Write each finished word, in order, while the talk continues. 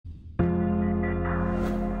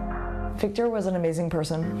Victor was an amazing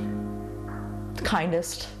person, the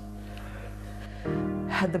kindest,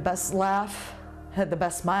 had the best laugh, had the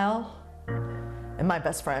best smile, and my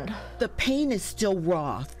best friend. The pain is still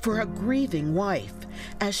raw for a grieving wife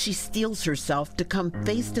as she steels herself to come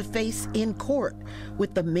face to face in court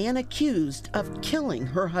with the man accused of killing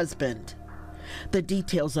her husband. The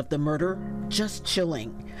details of the murder just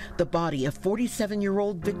chilling. The body of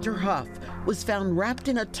 47-year-old Victor Huff was found wrapped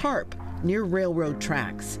in a tarp near railroad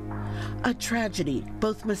tracks. A tragedy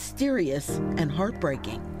both mysterious and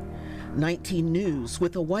heartbreaking. 19 News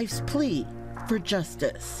with a wife's plea for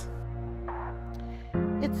justice.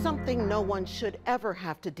 It's something no one should ever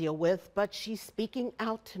have to deal with, but she's speaking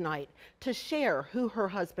out tonight to share who her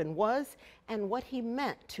husband was and what he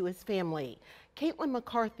meant to his family. Caitlin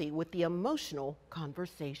McCarthy with the emotional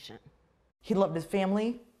conversation. He loved his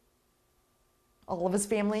family, all of his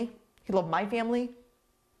family. He loved my family.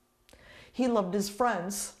 He loved his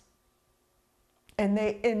friends, and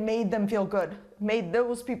it made them feel good, made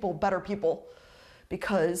those people better people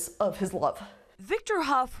because of his love. Victor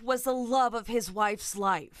Huff was the love of his wife's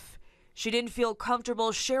life. She didn't feel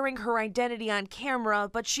comfortable sharing her identity on camera,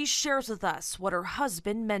 but she shares with us what her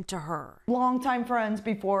husband meant to her. Longtime friends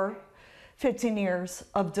before 15 years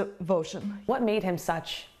of devotion. What made him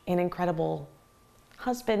such an incredible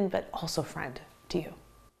husband, but also friend to you?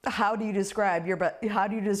 How do you describe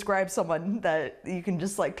someone that you can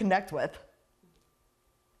just like connect with?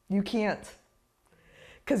 You can't,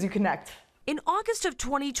 because you connect. In August of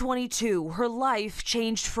 2022, her life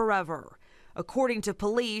changed forever. According to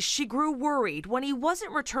police, she grew worried when he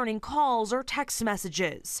wasn't returning calls or text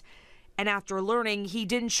messages. And after learning he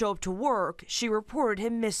didn't show up to work, she reported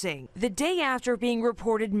him missing. The day after being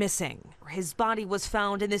reported missing, his body was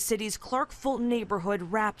found in the city's Clark Fulton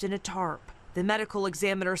neighborhood wrapped in a tarp. The medical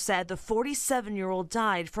examiner said the 47-year-old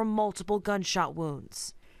died from multiple gunshot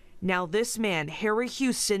wounds. Now this man, Harry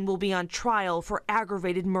Houston, will be on trial for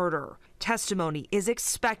aggravated murder. Testimony is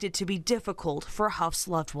expected to be difficult for Huff's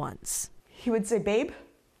loved ones. He would say, "Babe,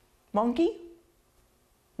 monkey,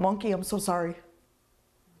 monkey, I'm so sorry."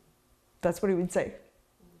 That's what he would say.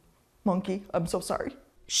 "Monkey, I'm so sorry."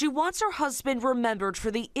 She wants her husband remembered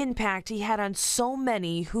for the impact he had on so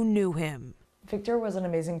many who knew him. Victor was an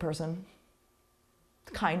amazing person,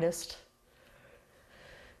 the kindest,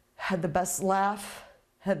 had the best laugh,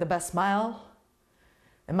 had the best smile,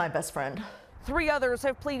 and my best friend. 3 others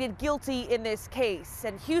have pleaded guilty in this case,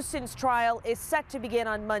 and Houston's trial is set to begin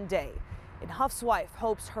on Monday. And Huff's wife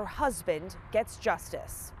hopes her husband gets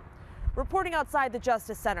justice. Reporting outside the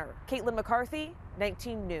Justice Center, Caitlin McCarthy,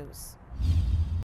 19 News.